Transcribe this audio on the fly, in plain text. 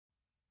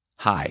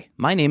Hi,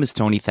 my name is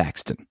Tony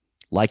Thaxton.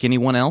 Like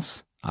anyone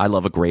else, I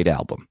love a great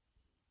album.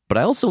 But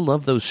I also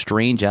love those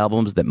strange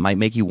albums that might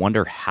make you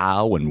wonder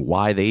how and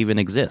why they even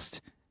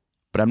exist.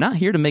 But I'm not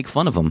here to make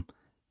fun of them.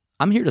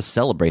 I'm here to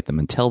celebrate them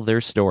and tell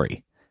their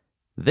story.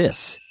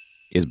 This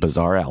is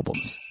Bizarre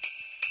Albums.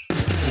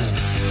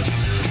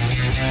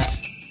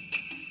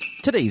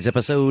 Today's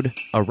episode,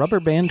 A Rubber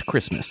Band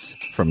Christmas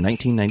from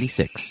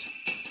 1996.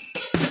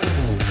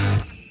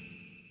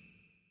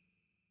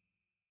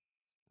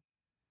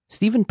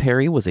 Stephen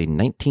Perry was a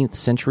 19th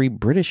century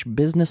British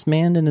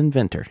businessman and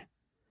inventor.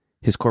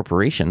 His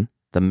corporation,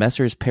 the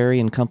Messrs. Perry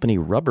and Company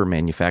Rubber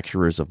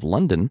Manufacturers of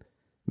London,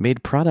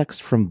 made products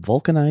from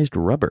vulcanized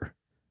rubber.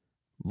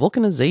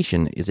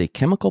 Vulcanization is a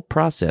chemical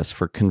process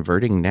for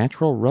converting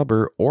natural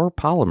rubber or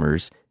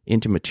polymers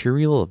into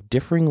material of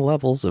differing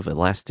levels of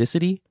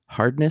elasticity,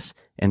 hardness,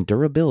 and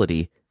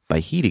durability by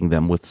heating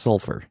them with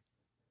sulfur.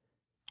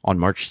 On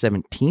March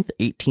 17,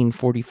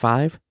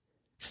 1845,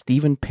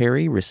 Stephen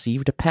Perry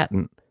received a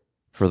patent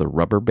for the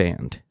rubber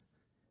band.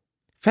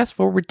 Fast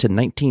forward to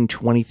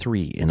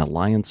 1923 in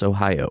Alliance,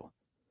 Ohio.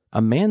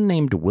 A man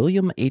named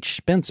William H.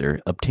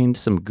 Spencer obtained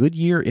some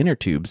Goodyear inner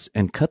tubes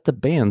and cut the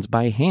bands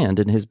by hand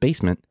in his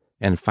basement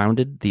and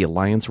founded the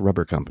Alliance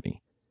Rubber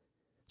Company.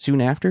 Soon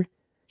after,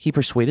 he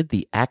persuaded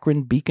the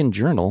Akron Beacon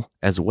Journal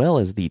as well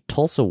as the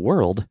Tulsa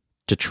World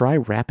to try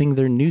wrapping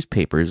their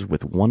newspapers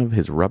with one of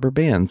his rubber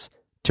bands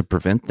to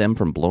prevent them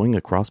from blowing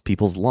across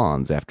people's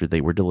lawns after they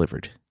were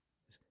delivered.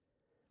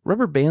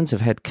 Rubber bands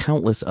have had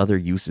countless other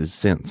uses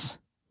since.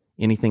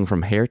 Anything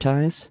from hair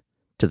ties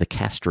to the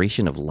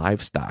castration of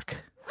livestock.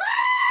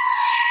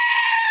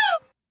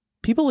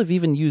 People have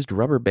even used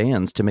rubber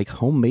bands to make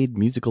homemade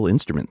musical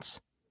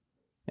instruments.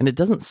 And it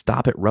doesn't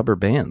stop at rubber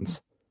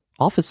bands.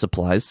 Office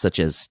supplies such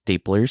as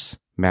staplers,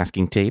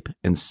 masking tape,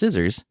 and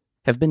scissors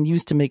have been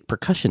used to make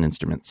percussion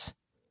instruments.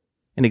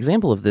 An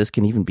example of this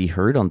can even be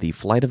heard on the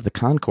Flight of the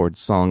Conchords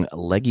song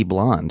Leggy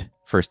Blonde,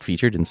 first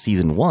featured in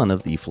Season 1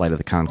 of the Flight of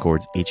the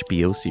Conchords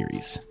HBO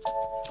series.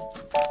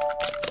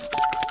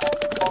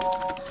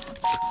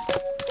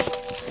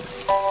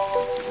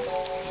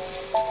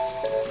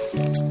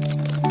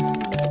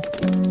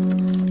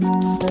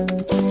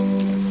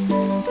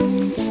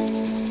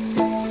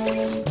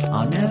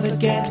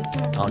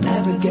 I'll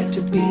never get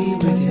to be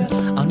with you.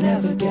 I'll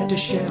never get to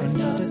share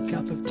another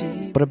cup of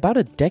tea. But about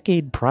a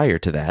decade prior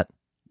to that,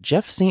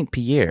 Jeff St.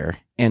 Pierre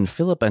and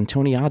Philip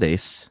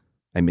Antoniades,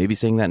 I may be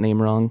saying that name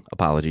wrong,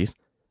 apologies,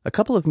 a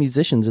couple of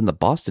musicians in the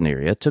Boston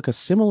area took a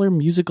similar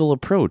musical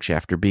approach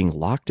after being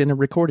locked in a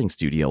recording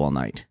studio all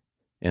night,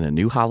 and a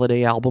new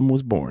holiday album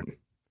was born.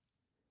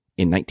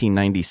 In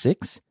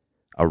 1996,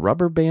 A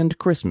Rubber Band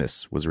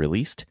Christmas was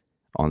released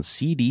on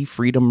CD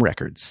Freedom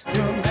Records.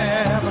 You'll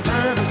never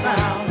heard a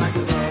sound like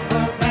a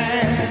rubber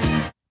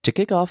band. To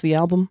kick off the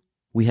album,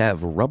 we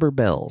have Rubber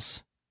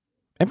Bells.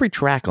 Every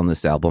track on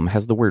this album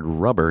has the word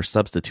rubber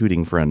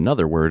substituting for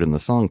another word in the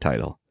song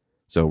title,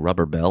 so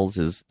Rubber Bells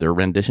is their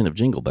rendition of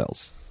Jingle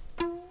Bells.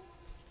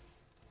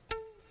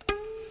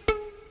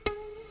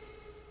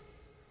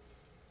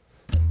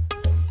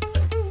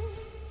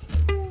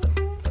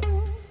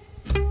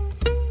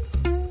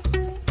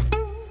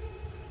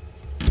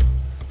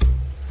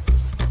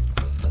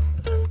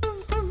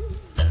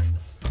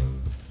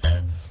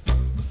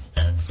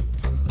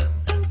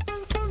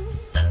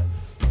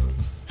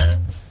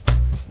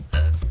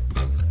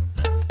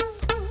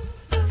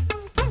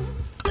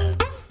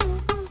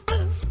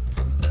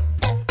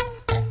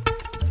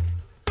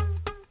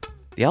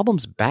 The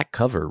album's back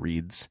cover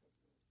reads,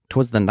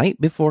 "'Twas the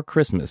night before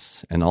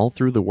Christmas, and all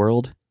through the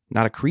world,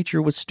 not a creature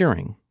was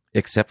stirring,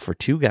 except for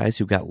two guys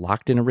who got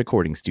locked in a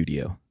recording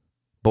studio.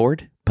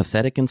 Bored,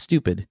 pathetic, and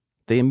stupid,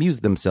 they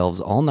amused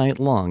themselves all night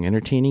long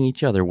entertaining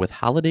each other with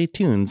holiday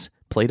tunes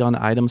played on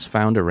items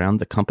found around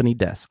the company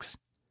desks.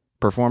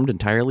 Performed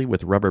entirely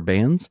with rubber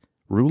bands,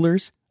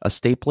 rulers, a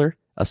stapler,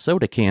 a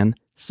soda can,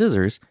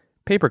 scissors,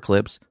 paper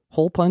clips,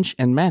 hole punch,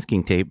 and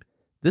masking tape,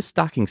 this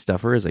stocking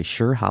stuffer is a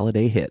sure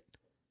holiday hit.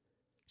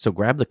 So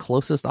grab the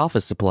closest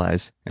office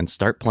supplies and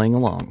start playing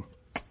along."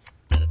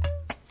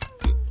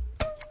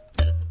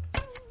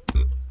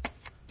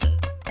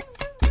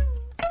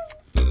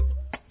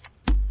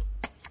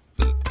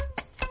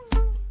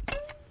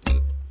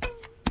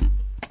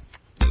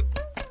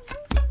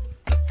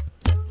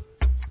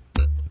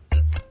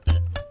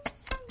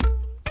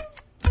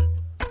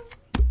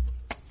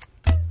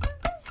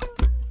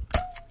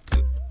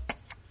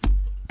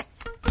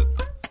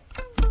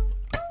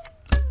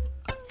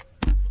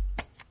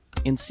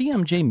 In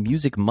CMJ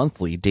Music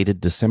Monthly,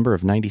 dated December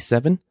of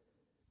 97,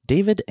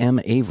 David M.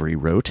 Avery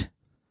wrote,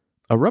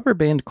 "A Rubber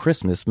Band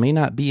Christmas may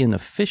not be an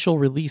official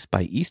release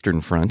by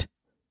Eastern Front,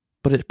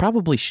 but it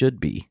probably should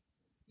be.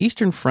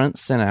 Eastern Front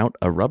sent out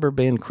A Rubber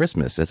Band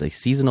Christmas as a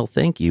seasonal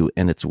thank you,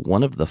 and it's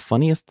one of the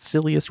funniest,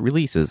 silliest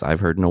releases I've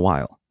heard in a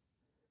while."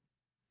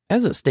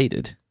 As it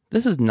stated,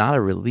 this is not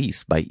a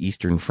release by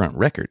Eastern Front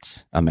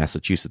Records, a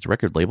Massachusetts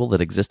record label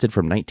that existed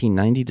from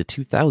 1990 to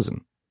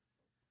 2000.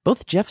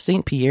 Both Jeff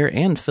St. Pierre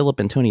and Philip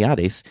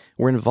Antoniades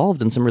were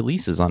involved in some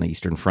releases on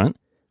Eastern Front,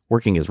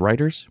 working as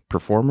writers,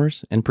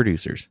 performers, and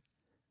producers.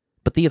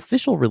 But the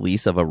official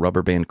release of A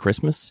Rubber Band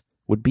Christmas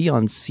would be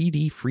on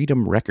CD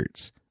Freedom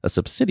Records, a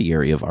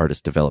subsidiary of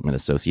Artist Development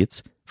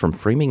Associates from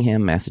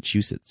Framingham,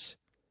 Massachusetts.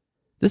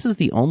 This is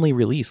the only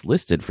release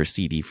listed for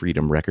CD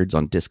Freedom Records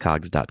on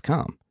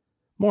Discogs.com.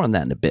 More on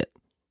that in a bit.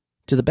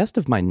 To the best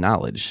of my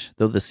knowledge,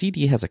 though the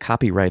CD has a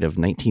copyright of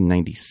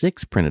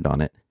 1996 printed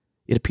on it,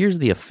 it appears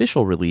the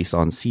official release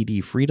on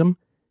CD Freedom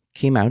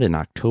came out in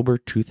October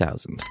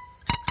 2000.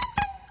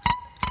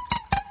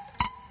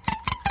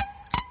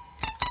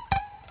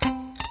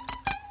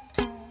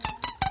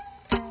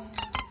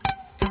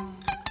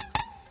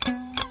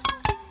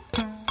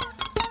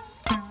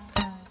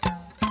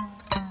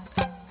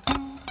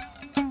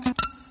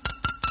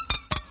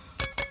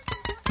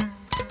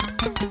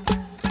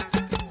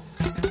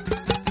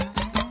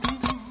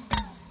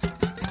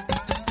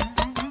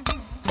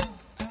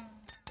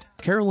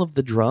 Carol of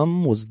the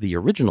Drum was the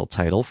original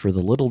title for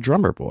The Little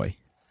Drummer Boy,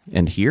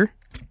 and here,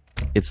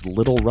 it's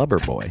Little Rubber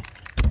Boy.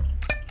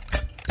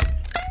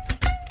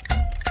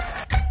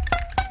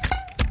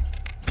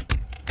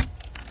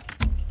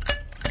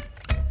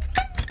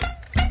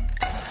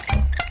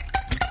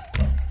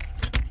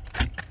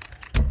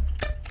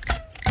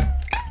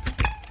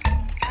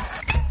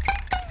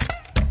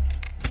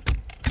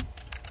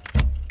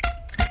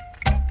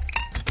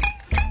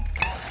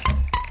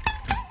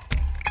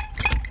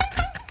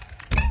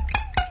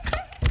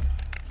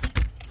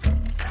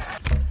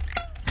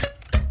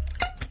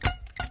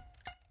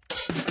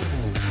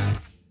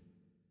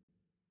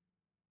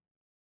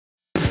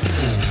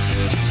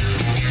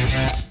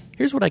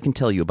 Here's what I can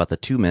tell you about the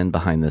two men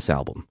behind this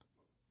album.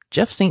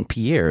 Jeff St.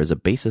 Pierre is a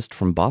bassist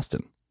from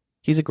Boston.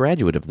 He's a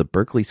graduate of the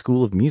Berklee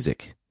School of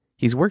Music.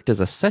 He's worked as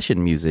a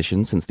session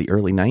musician since the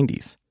early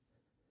 90s.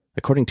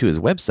 According to his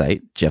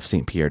website,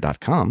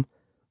 jeffstpierre.com,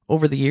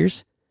 over the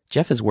years,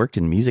 Jeff has worked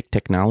in music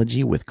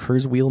technology with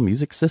Kurzweil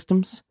Music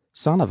Systems,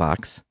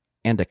 Sonovox,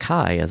 and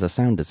Akai as a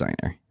sound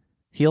designer.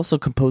 He also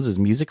composes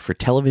music for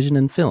television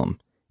and film,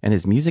 and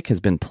his music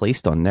has been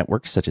placed on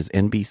networks such as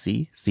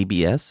NBC,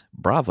 CBS,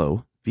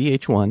 Bravo,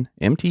 VH1,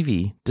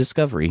 MTV,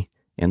 Discovery,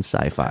 and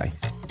Sci-Fi.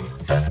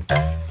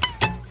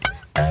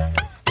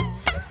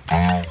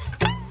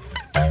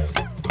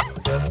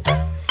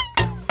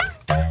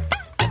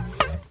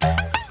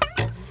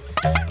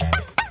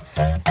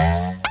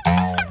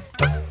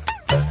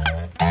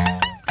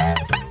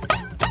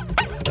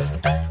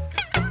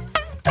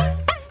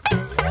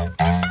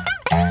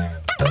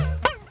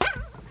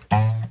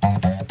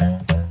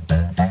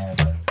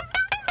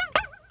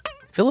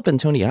 Philip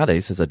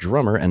Antoniades is a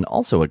drummer and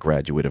also a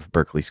graduate of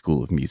Berklee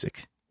School of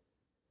Music.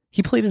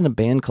 He played in a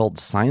band called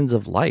Signs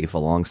of Life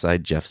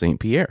alongside Jeff St.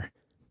 Pierre.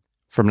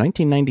 From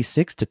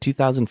 1996 to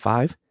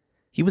 2005,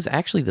 he was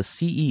actually the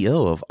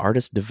CEO of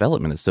Artist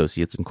Development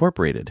Associates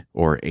Incorporated,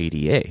 or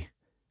ADA.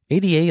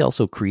 ADA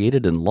also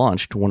created and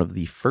launched one of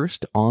the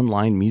first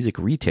online music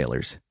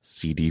retailers,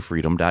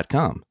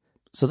 cdfreedom.com.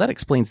 So that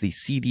explains the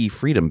CD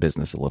Freedom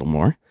business a little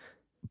more.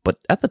 But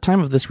at the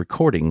time of this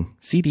recording,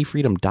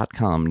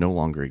 cdfreedom.com no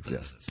longer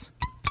exists.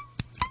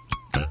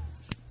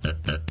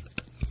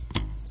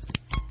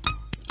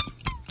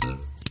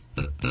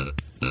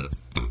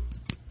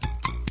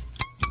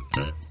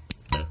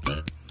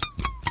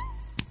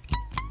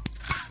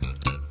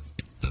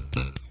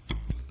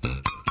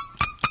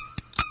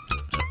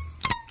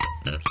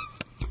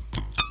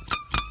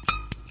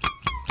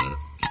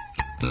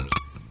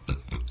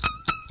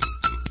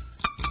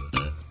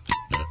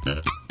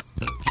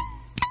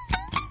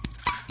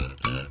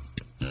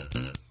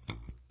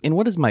 In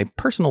what is my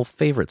personal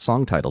favorite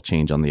song title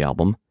change on the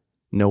album,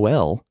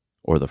 Noel,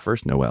 or the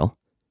first Noel,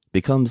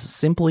 becomes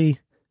simply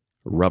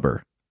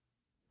Rubber,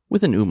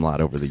 with an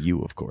umlaut over the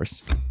U, of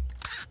course.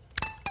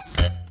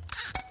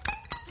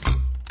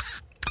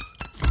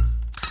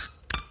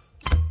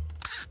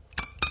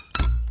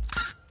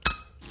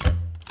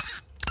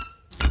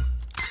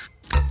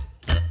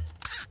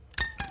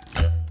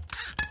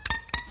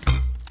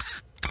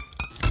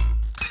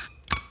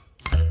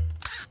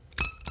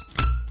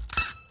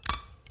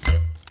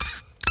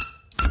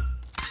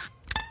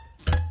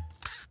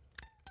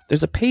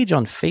 There's a page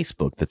on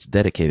Facebook that's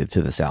dedicated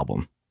to this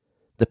album.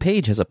 The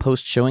page has a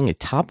post showing a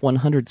top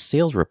 100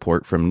 sales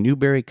report from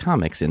Newbury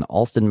Comics in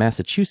Allston,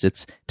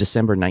 Massachusetts,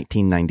 December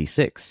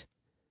 1996.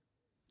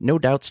 No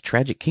Doubt's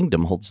Tragic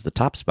Kingdom holds the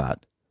top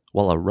spot,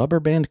 while A Rubber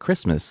Band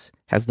Christmas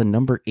has the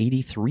number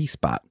 83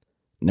 spot,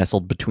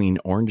 nestled between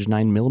Orange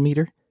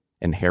 9mm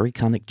and Harry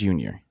Connick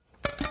Jr.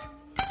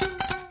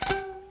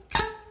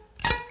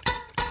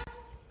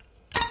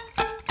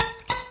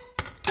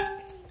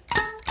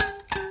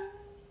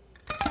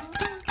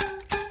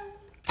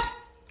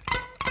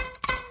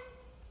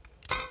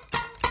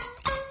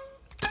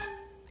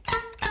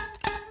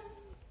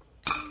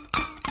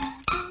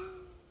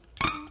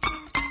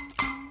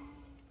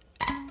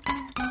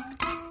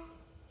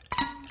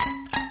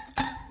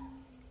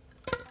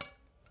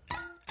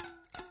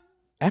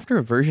 After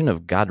a version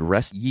of God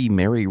Rest Ye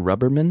Merry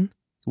Rubbermen,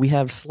 we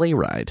have Sleigh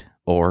Ride,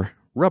 or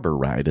Rubber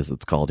Ride as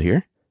it's called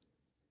here.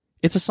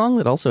 It's a song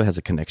that also has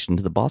a connection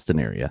to the Boston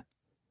area.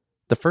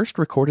 The first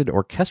recorded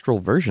orchestral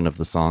version of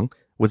the song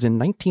was in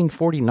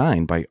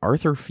 1949 by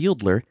Arthur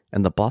Fiedler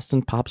and the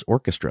Boston Pops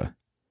Orchestra.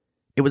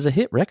 It was a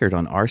hit record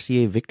on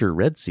RCA Victor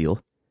Red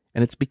Seal,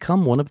 and it's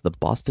become one of the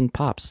Boston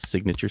Pops'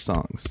 signature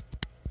songs.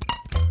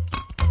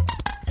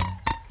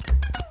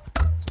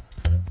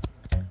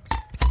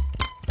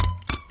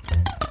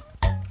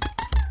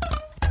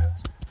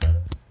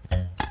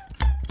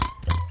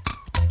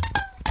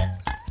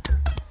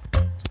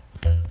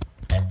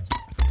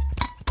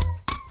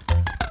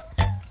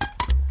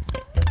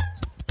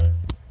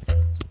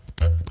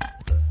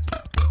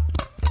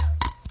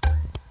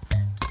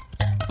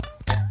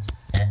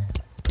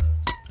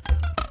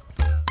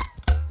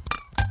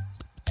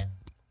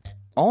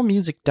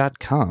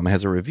 AllMusic.com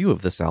has a review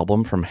of this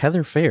album from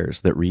Heather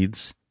Fairs that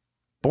reads,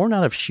 "Born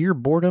out of sheer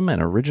boredom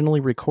and originally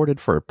recorded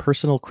for a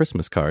personal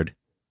Christmas card,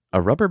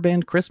 A Rubber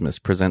Band Christmas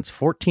presents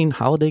 14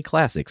 holiday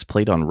classics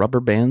played on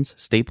rubber bands,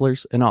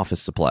 staplers, and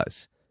office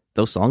supplies.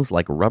 Though songs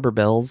like Rubber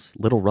Bells,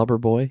 Little Rubber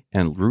Boy,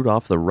 and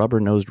Rudolph the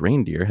Rubber-Nosed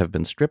Reindeer have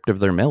been stripped of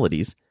their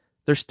melodies,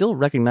 they're still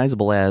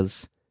recognizable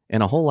as,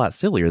 and a whole lot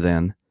sillier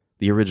than,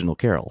 the original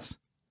carols.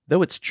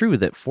 Though it's true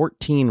that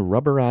 14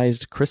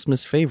 rubberized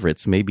Christmas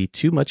favorites may be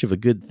too much of a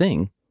good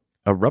thing,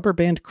 A Rubber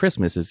Band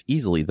Christmas is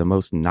easily the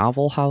most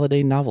novel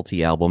holiday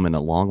novelty album in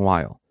a long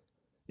while.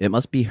 It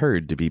must be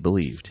heard to be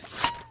believed."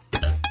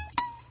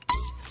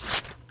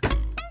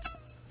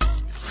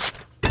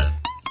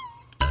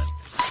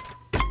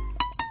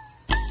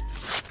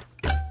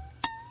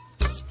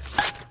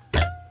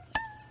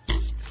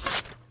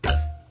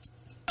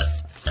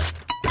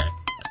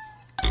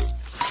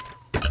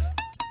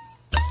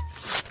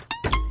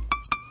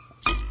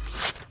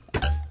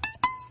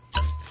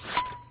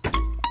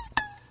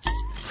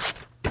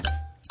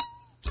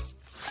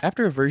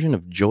 After a version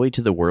of Joy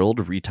to the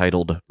World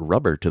retitled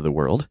Rubber to the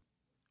World,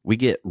 we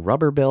get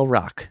Rubber Bell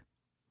Rock.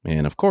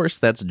 And of course,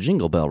 that's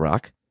Jingle Bell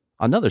Rock,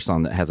 another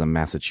song that has a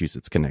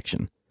Massachusetts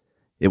connection.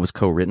 It was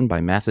co-written by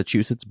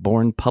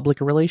Massachusetts-born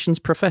public relations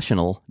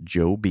professional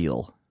Joe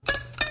Beal.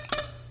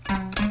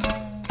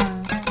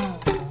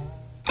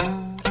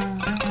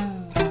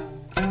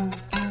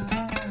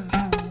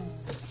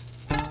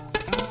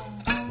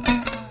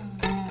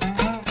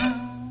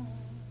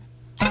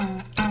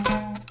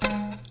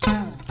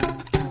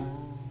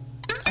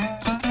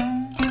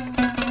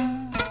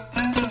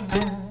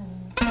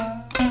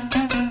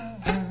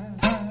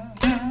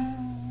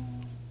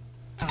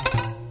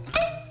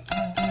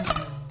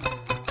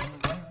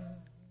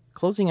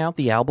 Closing out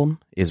the album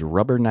is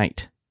Rubber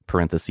Night,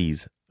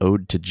 parentheses,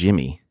 Ode to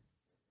Jimmy.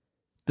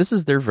 This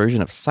is their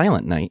version of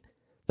Silent Night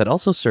that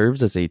also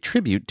serves as a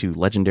tribute to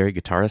legendary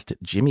guitarist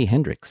Jimi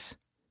Hendrix.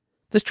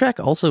 This track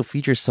also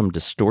features some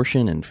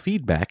distortion and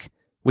feedback,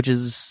 which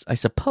is, I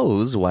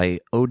suppose, why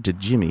Ode to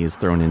Jimmy is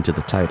thrown into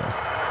the title.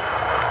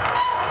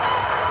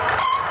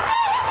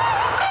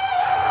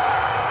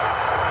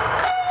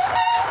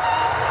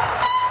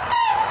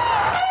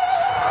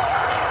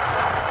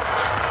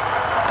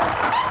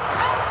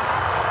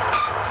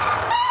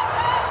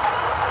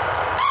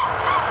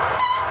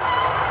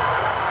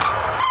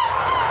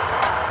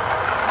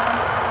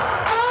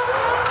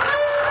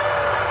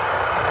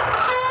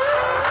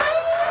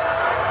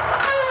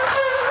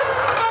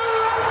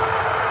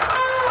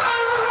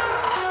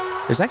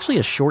 There's actually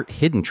a short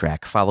hidden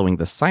track following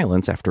the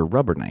silence after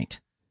Rubber Night.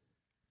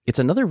 It's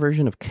another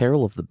version of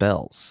Carol of the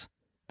Bells.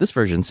 This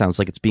version sounds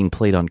like it's being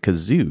played on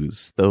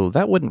kazoos, though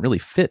that wouldn't really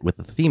fit with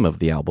the theme of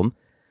the album,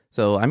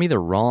 so I'm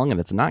either wrong and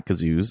it's not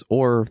kazoos,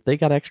 or they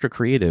got extra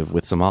creative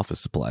with some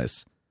office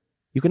supplies.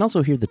 You can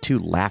also hear the two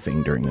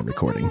laughing during the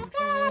recording.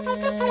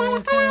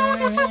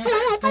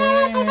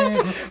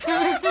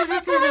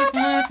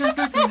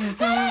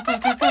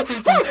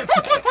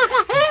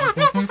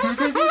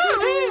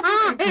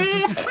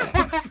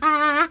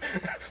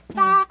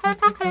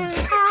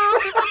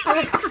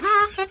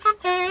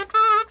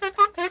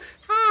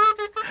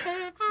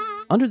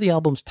 Under the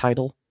album's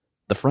title,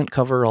 the front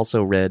cover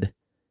also read,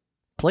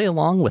 "Play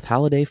along with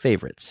holiday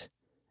favorites.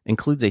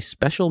 Includes a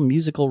special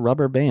musical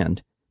rubber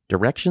band,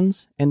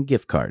 directions, and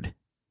gift card."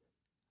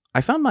 I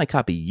found my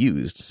copy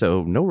used,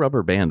 so no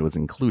rubber band was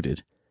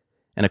included.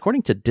 And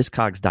according to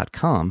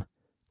Discogs.com,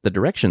 the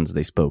directions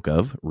they spoke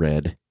of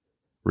read,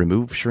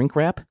 "Remove shrink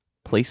wrap,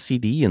 place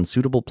CD in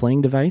suitable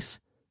playing device,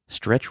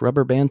 stretch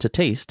rubber band to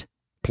taste,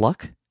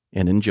 pluck,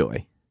 and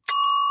enjoy."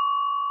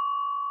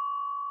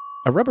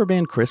 A Rubber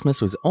Band Christmas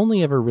was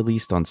only ever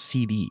released on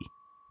CD,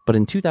 but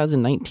in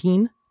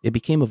 2019, it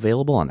became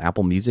available on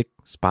Apple Music,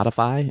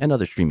 Spotify, and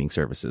other streaming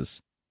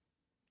services.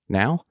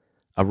 Now,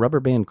 A Rubber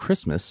Band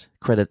Christmas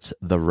credits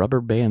the Rubber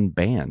Band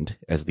Band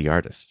as the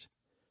artist.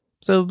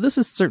 So this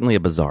is certainly a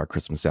bizarre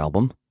Christmas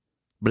album,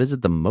 but is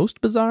it the most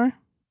bizarre?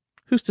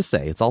 Who's to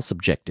say? It's all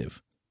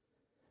subjective.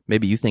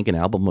 Maybe you think an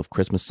album of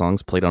Christmas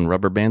songs played on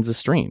rubber bands is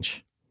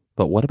strange.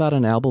 But what about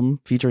an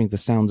album featuring the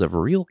sounds of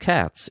real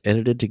cats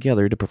edited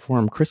together to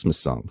perform Christmas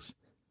songs?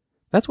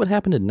 That's what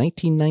happened in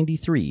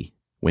 1993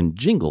 when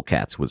Jingle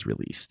Cats was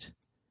released.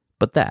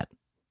 But that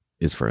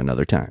is for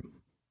another time.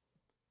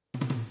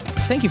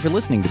 Thank you for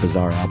listening to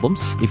Bizarre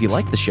Albums. If you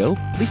like the show,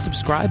 please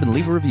subscribe and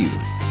leave a review.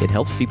 It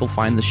helps people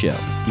find the show.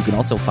 You can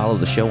also follow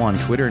the show on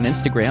Twitter and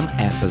Instagram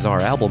at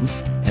Bizarre Albums,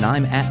 and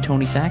I'm at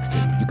Tony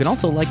Thaxton. You can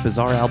also like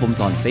Bizarre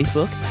Albums on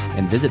Facebook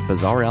and visit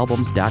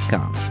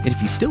BizarreAlbums.com. And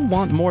if you still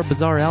want more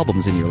Bizarre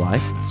Albums in your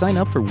life, sign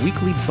up for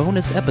weekly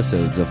bonus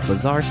episodes of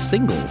Bizarre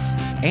Singles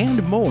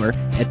and more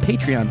at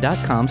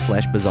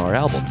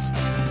patreon.com/BizarreAlbums.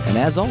 And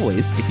as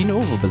always, if you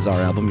know of a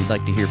Bizarre album you'd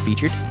like to hear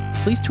featured,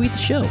 please tweet the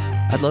show.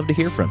 I'd love to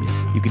hear from you.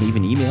 You can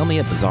even email me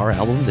at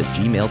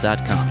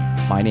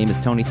bizarrealbums@gmail.com. My name is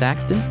Tony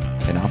Thaxton,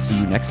 and I'll see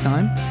you next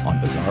time on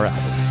Bizarre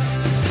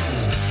Albums.